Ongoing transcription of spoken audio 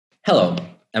Hello,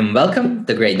 and welcome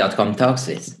to Grey.com Talks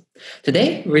With.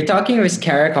 Today, we're talking with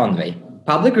Kara Conway,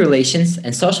 Public Relations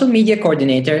and Social Media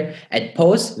Coordinator at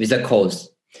Paws With A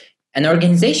Cause, an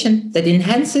organization that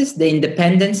enhances the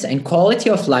independence and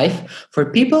quality of life for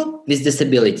people with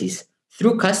disabilities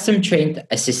through custom-trained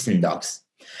assistant dogs.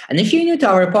 And if you're new to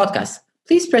our podcast,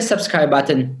 please press subscribe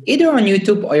button either on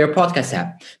YouTube or your podcast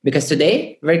app, because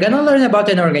today we're going to learn about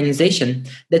an organization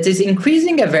that is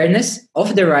increasing awareness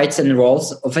of the rights and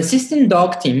roles of assistant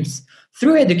dog teams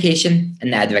through education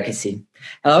and advocacy.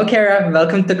 Hello, Kara.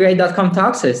 Welcome to Grey.com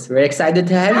Talks. We're excited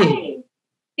to have you. Hi.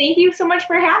 Thank you so much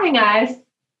for having us.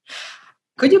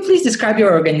 Could you please describe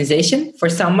your organization for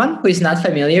someone who is not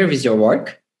familiar with your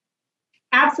work?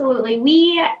 Absolutely.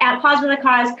 We at Paws With A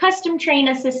Cause custom train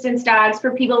assistance dogs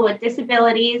for people with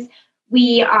disabilities.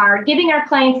 We are giving our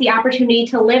clients the opportunity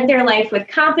to live their life with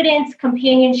confidence,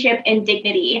 companionship, and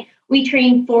dignity. We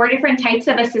train 4 different types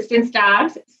of assistance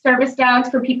dogs: service dogs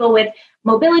for people with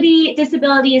mobility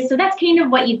disabilities. So that's kind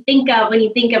of what you think of when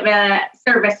you think of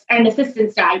an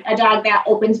assistance dog, a dog that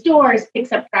opens doors,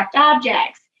 picks up dropped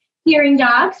objects. Hearing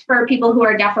dogs for people who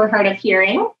are deaf or hard of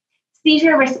hearing.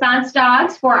 Seizure response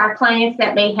dogs for our clients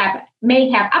that may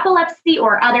have epilepsy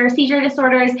or other seizure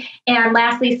disorders. And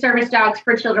lastly, service dogs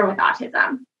for children with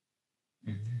autism.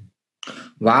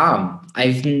 Wow.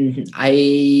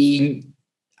 I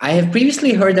have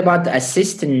previously heard about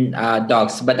assistant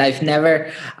dogs, but I've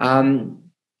never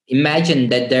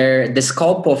imagined that the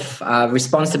scope of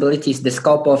responsibilities, the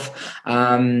scope of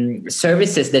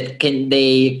services that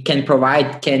they can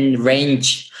provide can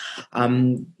range.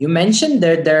 You mentioned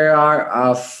that there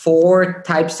are 4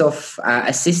 types of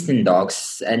assistant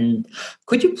dogs, and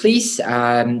could you please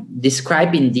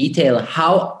describe in detail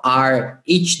how are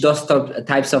each those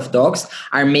types of dogs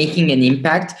are making an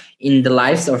impact in the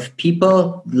lives of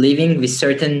people living with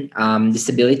certain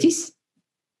disabilities?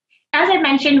 As I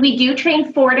mentioned, we do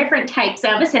train 4 different types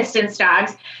of assistance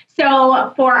dogs.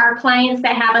 So for our clients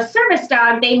that have a service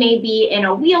dog, they may be in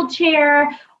a wheelchair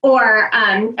or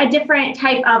a different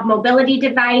type of mobility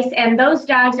device. And those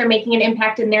dogs are making an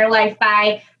impact in their life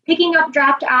by picking up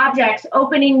dropped objects,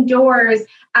 opening doors,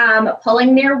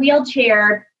 pulling their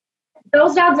wheelchair.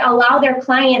 Those dogs allow their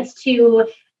clients to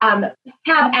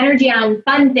have energy on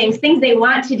fun things they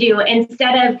want to do,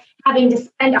 instead of having to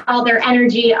spend all their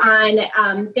energy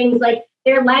on things like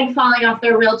their leg falling off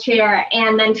their wheelchair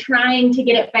and then trying to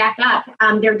get it back up.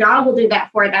 Their dog will do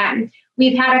that for them.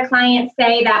 We've had a client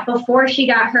say that before she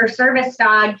got her service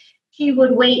dog, she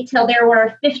would wait till there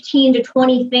were 15 to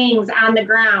 20 things on the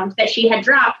ground that she had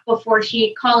dropped before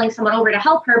she calling someone over to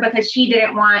help her, because she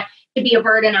didn't want to be a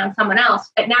burden on someone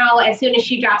else. But now, as soon as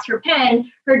she drops her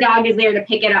pen, her dog is there to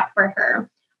pick it up for her.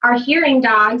 Our hearing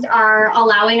dogs are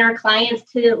allowing our clients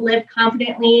to live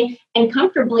confidently and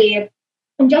comfortably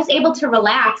and just able to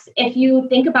relax. If you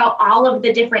think about all of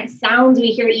the different sounds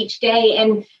we hear each day,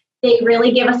 and they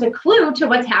really give us a clue to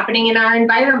what's happening in our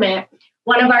environment.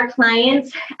 One of our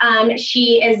clients,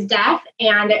 she is deaf,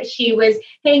 and she was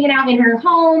hanging out in her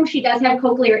home. She does have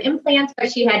cochlear implants,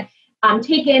 but she had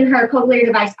taken her cochlear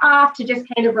device off to just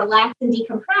kind of relax and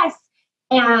decompress.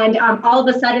 And all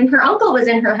of a sudden, her uncle was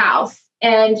in her house,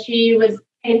 and she was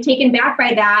kind of taken back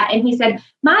by that. And he said,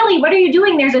 "Molly, what are you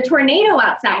doing? There's a tornado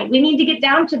outside. We need to get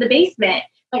down to the basement."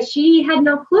 But she had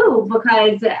no clue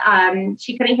because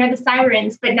she couldn't hear the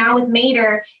sirens. But now with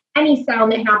Mater, any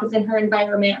sound that happens in her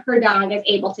environment, her dog is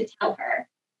able to tell her.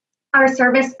 Our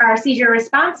seizure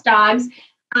response dogs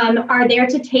are there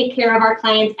to take care of our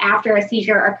clients after a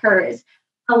seizure occurs.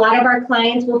 A lot of our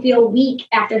clients will feel weak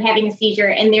after having a seizure,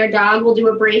 and their dog will do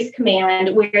a brace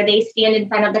command where they stand in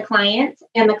front of the client,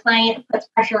 and the client puts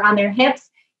pressure on their hips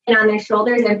and on their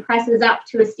shoulders and presses up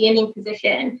to a standing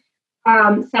position.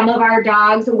 Some of our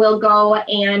dogs will go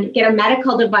and get a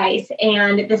medical device,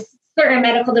 and this certain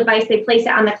medical device, they place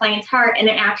it on the client's heart, and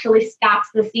it actually stops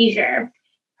the seizure.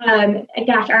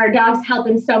 Our dogs help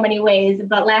in so many ways.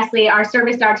 But lastly, our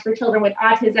service dogs for children with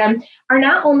autism are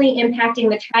not only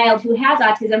impacting the child who has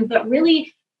autism, but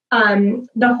really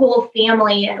the whole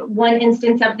family. One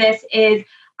instance of this is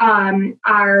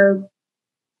our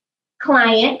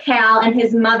client, Cal, and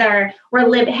his mother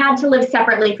had to live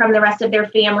separately from the rest of their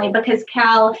family because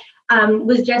Cal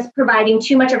was just providing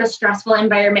too much of a stressful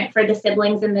environment for the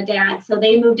siblings and the dad. So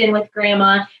they moved in with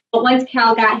grandma. But once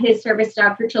Cal got his service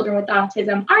dog for children with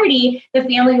autism, Artie, the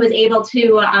family was able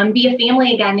to be a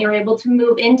family again. They were able to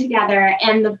move in together,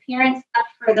 and the parents slept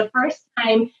for the first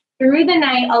time through the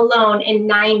night alone in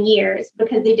 9 years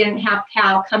because they didn't have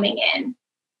Cal coming in.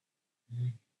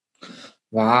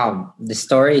 Wow, the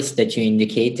stories that you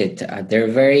indicated, they're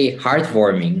very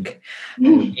heartwarming.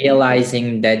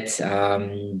 Realizing that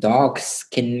dogs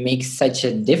can make such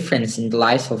a difference in the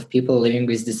lives of people living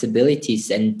with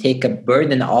disabilities and take a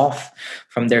burden off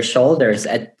from their shoulders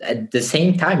at the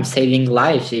same time saving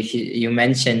lives. If you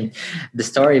mentioned the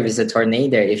story with the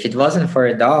tornado, if it wasn't for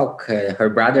a dog, her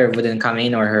brother wouldn't come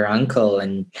in or her uncle,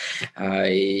 and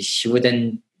she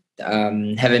wouldn't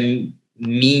have a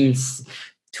means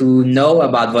to know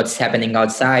about what's happening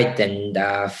outside and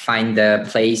find a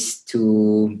place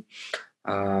to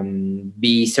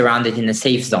be surrounded in a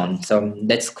safe zone. So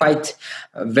that's quite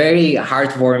very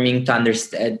heartwarming to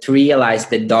understand, to realize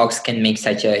that dogs can make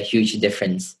such a huge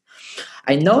difference.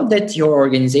 I know that your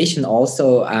organization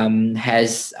also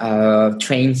has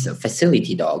trains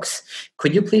facility dogs.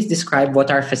 Could you please describe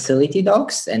what are facility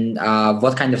dogs and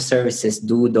what kind of services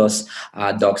do those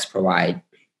dogs provide?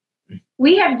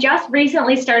 We have just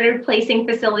recently started placing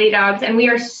facility dogs, and we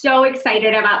are so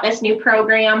excited about this new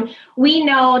program. We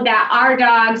know that our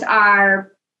dogs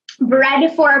are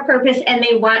bred for a purpose and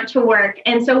they want to work.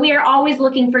 And so we are always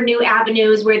looking for new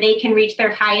avenues where they can reach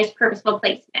their highest purposeful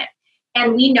placement.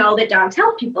 And we know that dogs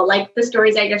help people, like the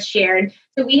stories I just shared.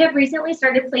 So we have recently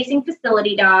started placing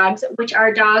facility dogs, which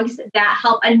are dogs that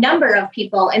help a number of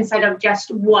people instead of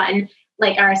just one,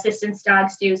 like our assistance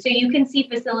dogs do. So you can see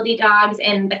facility dogs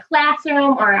in the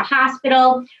classroom or a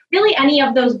hospital, really any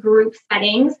of those group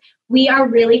settings. We are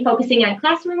really focusing on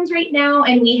classrooms right now,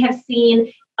 and we have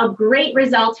seen a great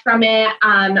results from it.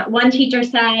 One teacher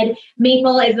said,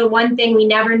 Maple is the one thing we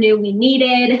never knew we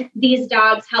needed. These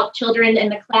dogs help children in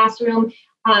the classroom.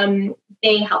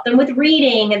 They help them with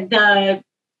reading. The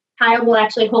child will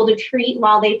actually hold a treat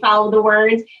while they follow the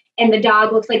words, and the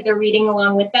dog looks like they're reading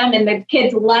along with them, and the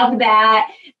kids love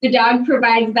that. The dog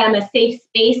provides them a safe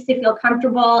space to feel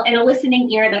comfortable and a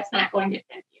listening ear that's not going to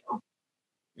judge you.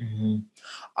 Mm-hmm.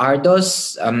 Are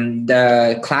those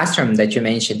the classroom that you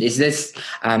mentioned? Is this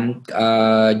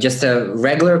just a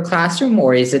regular classroom,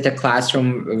 or is it a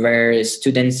classroom where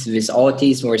students with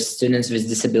autism or students with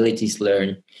disabilities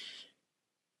learn?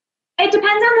 It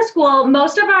depends on the school.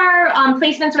 Most of our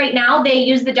placements right now, they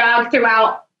use the dog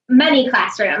throughout many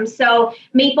classrooms. So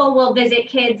Maple will visit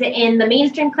kids in the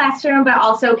mainstream classroom, but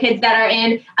also kids that are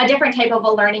in a different type of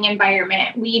a learning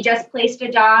environment. We just placed a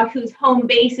dog whose home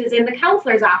base is in the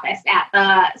counselor's office at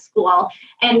the school,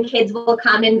 and kids will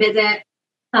come and visit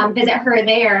her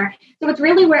there. So it's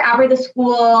really wherever the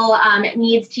school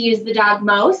needs to use the dog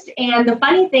most. And the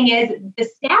funny thing is, the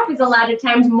staff is a lot of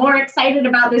times more excited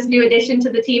about this new addition to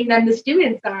the team than the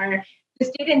students are. The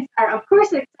students are, of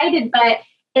course, excited, but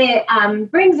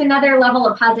it brings another level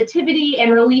of positivity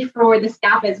and relief for the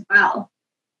staff as well.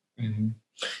 Mm-hmm.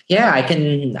 Yeah, I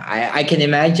can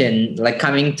imagine like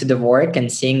coming to the work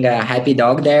and seeing a happy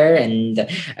dog there and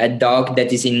a dog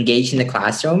that is engaged in the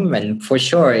classroom. And for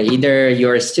sure, either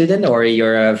you're a student or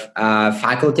you're a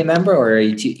faculty member or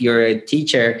you're a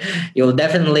teacher, you'll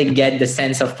definitely get the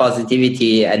sense of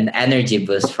positivity and energy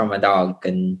boost from a dog.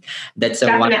 And that's a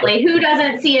Definitely. wonderful. Who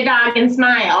doesn't see a dog and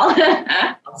smile?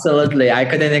 Absolutely, I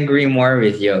couldn't agree more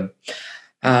with you.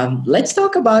 Let's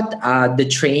talk about the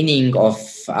training of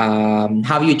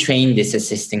how you train these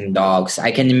assisting dogs.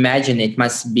 I can imagine it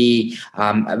must be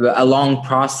a long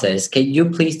process. Can you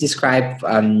please describe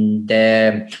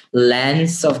the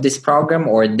length of this program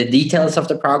or the details of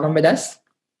the program with us?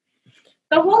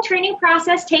 The whole training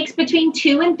process takes between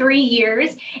 2 and 3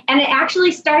 years, and it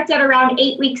actually starts at around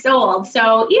 8 weeks old.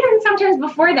 So even sometimes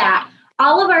before that,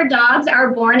 all of our dogs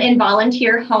are born in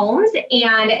volunteer homes,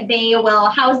 and they will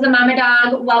house the mama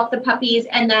dog, whelp the puppies,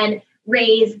 and then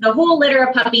raise the whole litter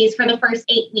of puppies for the first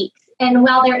 8 weeks. And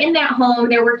while they're in that home,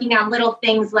 they're working on little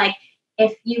things like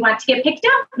if you want to get picked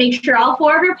up, make sure all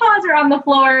 4 of your paws are on the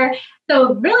floor.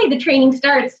 So really the training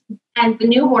starts at the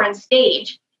newborn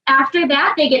stage. After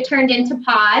that, they get turned into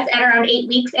paws at around 8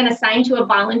 weeks and assigned to a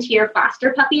volunteer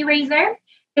foster puppy raiser.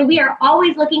 So we are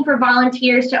always looking for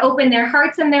volunteers to open their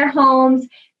hearts and their homes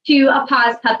to a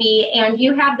paws puppy. And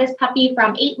you have this puppy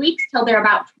from 8 weeks till they're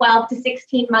about 12 to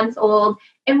 16 months old.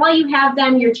 And while you have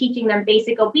them, you're teaching them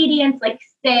basic obedience like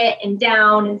sit and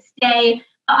down and stay,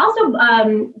 but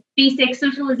also basic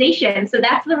socialization. So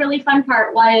that's the really fun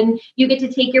part when you get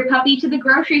to take your puppy to the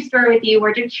grocery store with you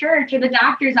or to church or the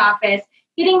doctor's office,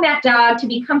 getting that dog to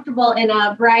be comfortable in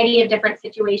a variety of different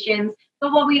situations.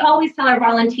 But what we always tell our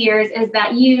volunteers is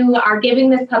that you are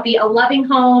giving this puppy a loving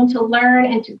home to learn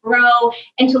and to grow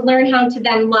and to learn how to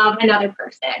then love another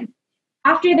person.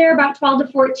 After they're about 12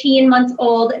 to 14 months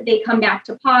old, they come back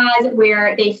to PAWS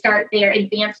where they start their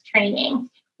advanced training.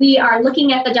 We are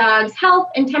looking at the dog's health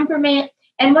and temperament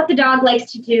and what the dog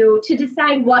likes to do to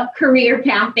decide what career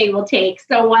path they will take.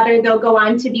 So whether they'll go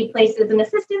on to be placed as an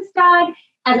assistance dog,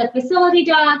 as a facility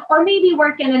dog, or maybe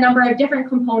work in a number of different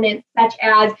components, such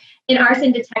as an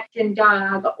arson detection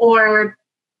dog or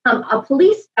a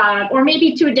police dog, or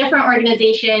maybe to a different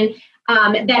organization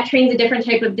that trains a different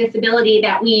type of disability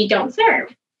that we don't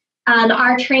serve.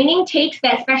 Our training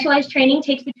that specialized training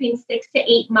takes between 6 to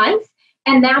 8 months.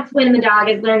 And that's when the dog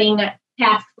is learning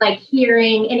tasks like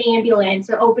hearing an ambulance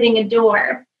or opening a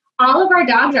door. All of our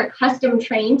dogs are custom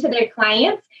trained to their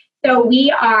clients. So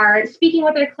we are speaking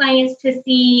with our clients to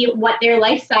see what their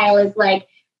lifestyle is like,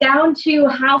 down to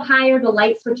how high are the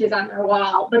light switches on their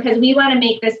wall, because we want to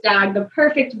make this dog the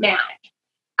perfect match.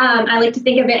 I like to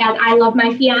think of it as I love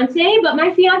my fiance, but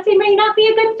my fiance may not be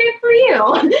a good fit for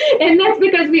you. And that's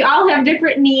because we all have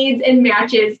different needs and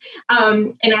matches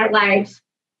in our lives.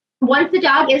 Once the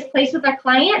dog is placed with our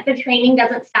client, the training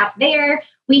doesn't stop there.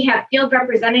 We have field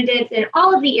representatives in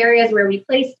all of the areas where we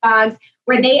place dogs,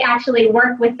 where they actually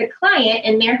work with the client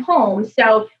in their home.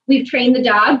 So we've trained the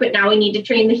dog, but now we need to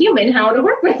train the human how to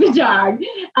work with the dog.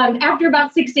 After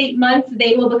about 6 to 8 months,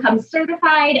 they will become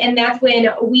certified, and that's when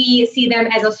we see them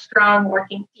as a strong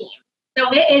working team.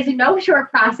 So it is no short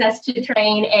process to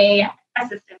train a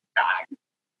assistance dog.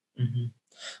 Mm-hmm.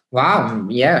 Wow,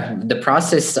 yeah, the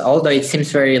process, although it seems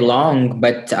very long,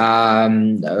 but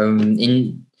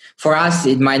for us,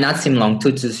 it might not seem long,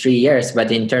 2 to 3 years,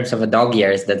 but in terms of a dog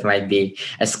years, that might be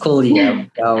a school year.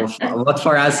 What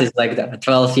for us is like the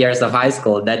 12 years of high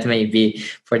school, that may be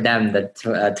for them that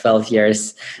 12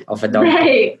 years of a dog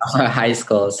high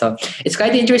school. So it's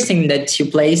quite interesting that you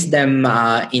place them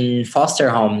in foster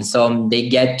homes, so they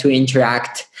get to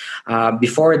interact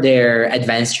before their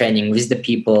advanced training with the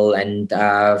people, and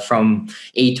from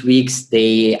 8 weeks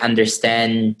they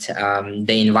understand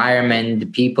the environment, the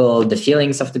people, the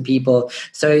feelings of the people.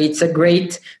 So it's a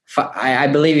great, I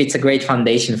believe it's a great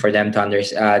foundation for them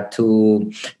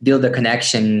to build a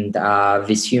connection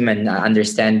with human,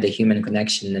 understand the human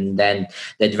connection, and then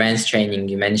the advanced training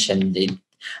you mentioned.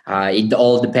 It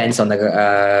all depends on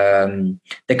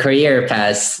the career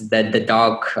paths that the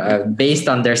dog, based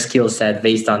on their skill set,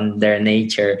 based on their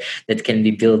nature, that can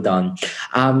be built on.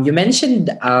 You mentioned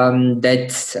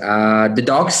that the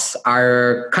dogs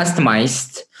are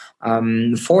customized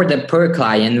for the per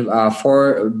client,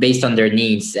 for based on their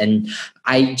needs, and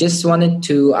I just wanted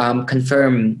to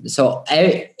confirm. So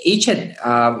each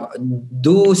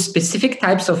do specific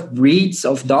types of breeds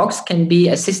of dogs can be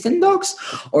assistant dogs,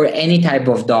 or any type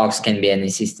of dogs can be an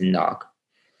assistant dog?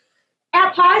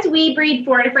 At Paws, we breed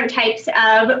 4 different types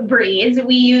of breeds.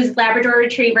 We use Labrador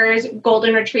Retrievers,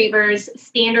 Golden Retrievers,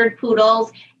 Standard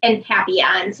Poodles, and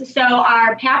Papillons. So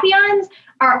our Papillons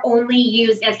are only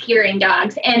used as hearing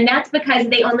dogs, and that's because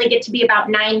they only get to be about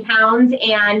 9 pounds.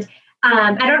 And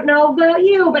I don't know about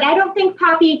you, but I don't think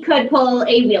Poppy could pull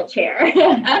a wheelchair.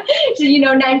 So,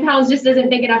 9 pounds just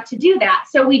isn't big enough to do that.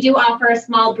 So we do offer a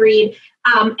small breed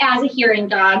as a hearing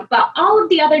dog, but all of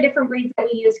the other different breeds that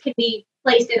we use can be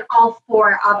placed in all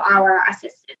 4 of our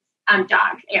assistance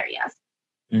dog areas.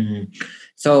 Mm-hmm.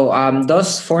 So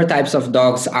those 4 types of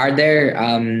dogs, are there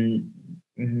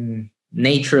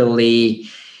naturally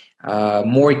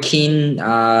more keen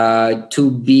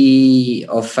to be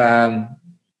of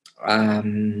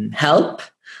help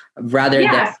rather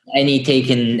than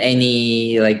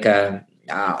any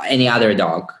other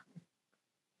dog?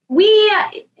 We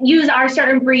use our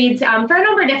certain breeds for a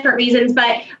number of different reasons,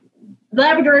 but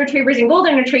Labrador Retrievers and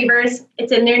Golden Retrievers,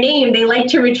 it's in their name, they like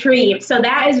to retrieve. So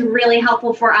that is really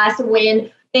helpful for us when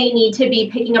they need to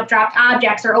be picking up dropped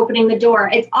objects or opening the door.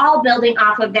 It's all building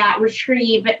off of that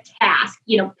retrieve task,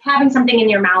 having something in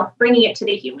your mouth, bringing it to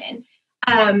the human.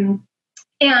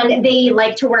 And they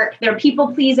like to work. They're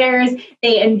people pleasers.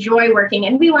 They enjoy working.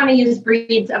 And we want to use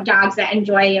breeds of dogs that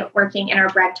enjoy working and are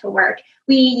bred to work.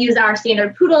 We use our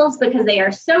Standard Poodles because they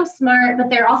are so smart, but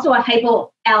they're also a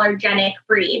hypoallergenic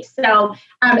breed. So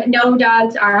no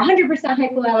dogs are 100%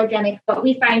 hypoallergenic, but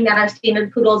we find that our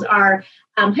Standard Poodles are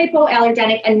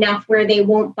hypoallergenic enough where they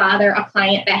won't bother a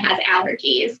client that has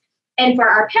allergies. And for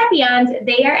our Papillons,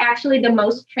 they are actually the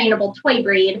most trainable toy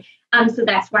breed. So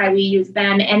that's why we use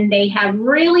them. And they have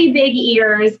really big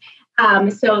ears.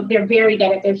 So they're very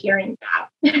good at their hearing job.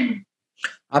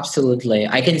 Absolutely.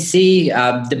 I can see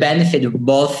the benefit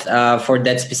both for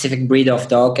that specific breed of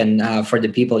dog and for the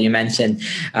people you mentioned.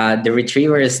 The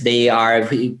retrievers, they are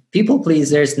people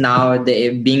pleasers now. They,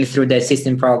 being through the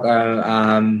assistant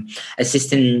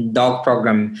dog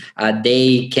program,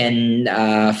 they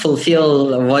can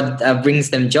fulfill what brings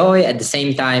them joy, at the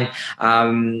same time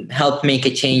help make a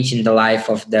change in the life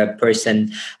of the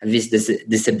person with this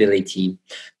disability.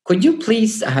 Could you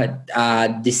please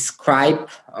describe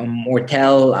or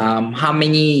tell how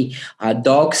many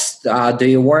dogs do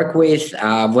you work with?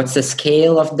 What's the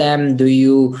scale of them? Are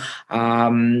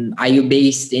you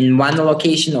based in one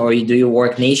location, or do you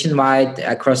work nationwide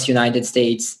across United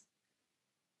States?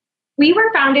 We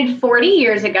were founded 40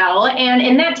 years ago, and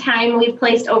in that time, we've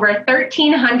placed over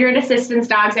 1,300 assistance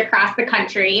dogs across the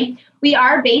country. We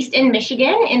are based in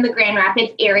Michigan in the Grand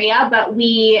Rapids area, but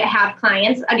we have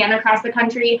clients again across the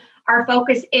country. Our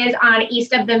focus is on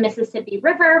east of the Mississippi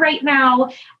River right now.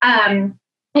 And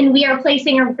we are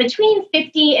placing between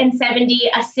 50 and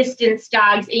 70 assistance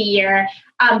dogs a year,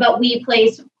 but we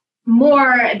place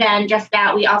more than just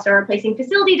that. We also are placing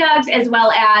facility dogs as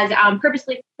well as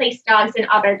purposely placed dogs in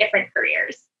other different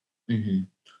careers. Mm-hmm.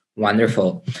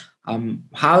 Wonderful.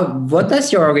 What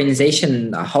does your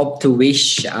organization hope to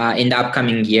wish in the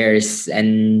upcoming years,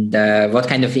 and what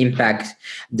kind of impact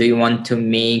do you want to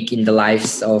make in the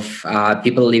lives of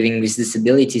people living with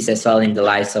disabilities, as well in the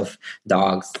lives of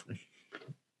dogs?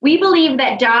 We believe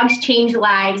that dogs change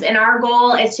lives, and our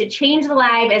goal is to change the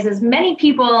life as many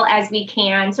people as we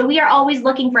can. So we are always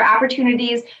looking for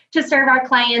opportunities to serve our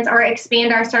clients or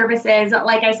expand our services,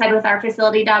 like I said, with our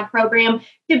facility dog program,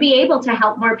 to be able to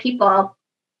help more people.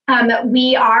 All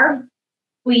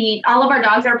of our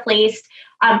dogs are placed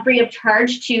free of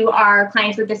charge to our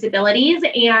clients with disabilities,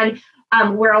 and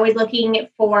we're always looking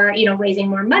for, raising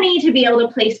more money to be able to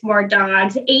place more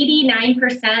dogs.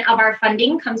 89% of our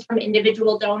funding comes from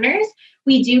individual donors.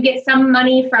 We do get some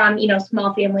money from,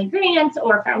 small family grants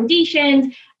or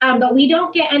foundations, but we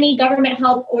don't get any government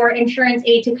help or insurance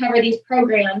aid to cover these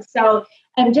programs. So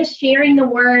just sharing the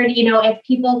word, if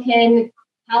people can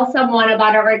tell someone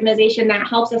about our organization, that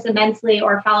helps us immensely,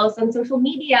 or follow us on social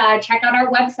media, check out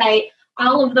our website.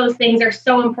 All of those things are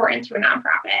so important to a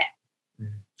nonprofit.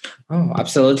 Oh,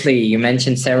 absolutely. You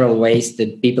mentioned several ways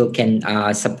that people can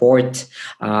support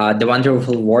the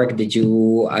wonderful work that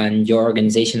you and your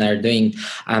organization are doing.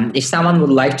 If someone would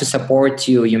like to support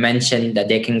you, you mentioned that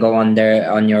they can go on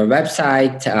your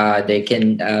website, they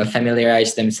can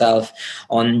familiarize themselves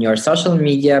on your social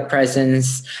media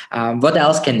presence. What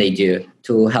else can they do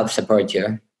to help support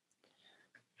you?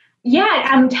 Yeah,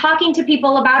 I'm talking to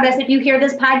people about us. If you hear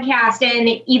this podcast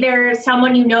and either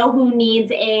someone who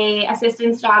needs a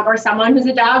assistance dog or someone who's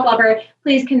a dog lover,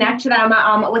 please connect to them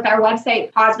with our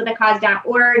website,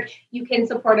 pawswithacause.org. You can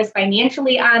support us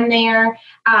financially on there.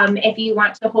 If you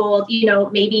want to hold,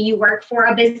 maybe you work for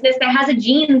a business that has a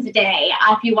Jeans Day.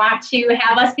 If you want to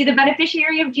have us be the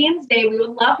beneficiary of Jeans Day, we would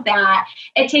love that.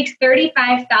 It takes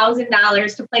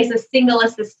 $35,000 to place a single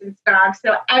assistance dog,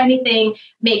 so anything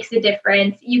makes a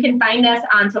difference. You can find us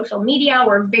on social media.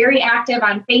 We're very active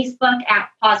on Facebook at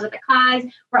Paws With A Cause.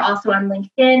 We're also on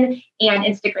LinkedIn and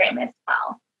Instagram as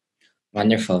well.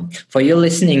 Wonderful. For you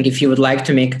listening, if you would like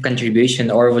to make a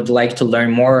contribution or would like to learn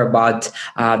more about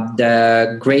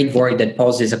the great work that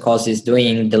Paws With A Cause is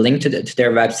doing, the link to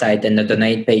their website and the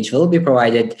donate page will be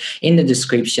provided in the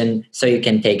description so you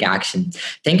can take action.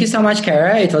 Thank you so much,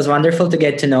 Kara. It was wonderful to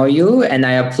get to know you, and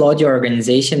I applaud your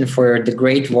organization for the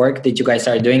great work that you guys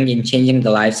are doing in changing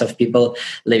the lives of people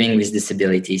living with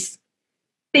disabilities.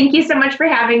 Thank you so much for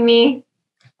having me.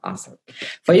 Awesome.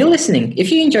 For you listening,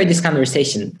 if you enjoyed this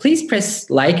conversation, please press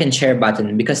like and share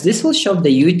button, because this will show the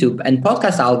YouTube and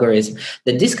podcast algorithm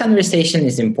that this conversation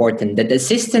is important, that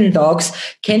assistant dogs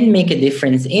can make a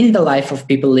difference in the life of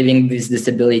people living with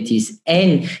disabilities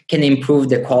and can improve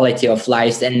the quality of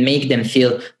lives and make them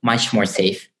feel much more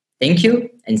safe. Thank you,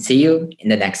 and see you in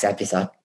the next episode.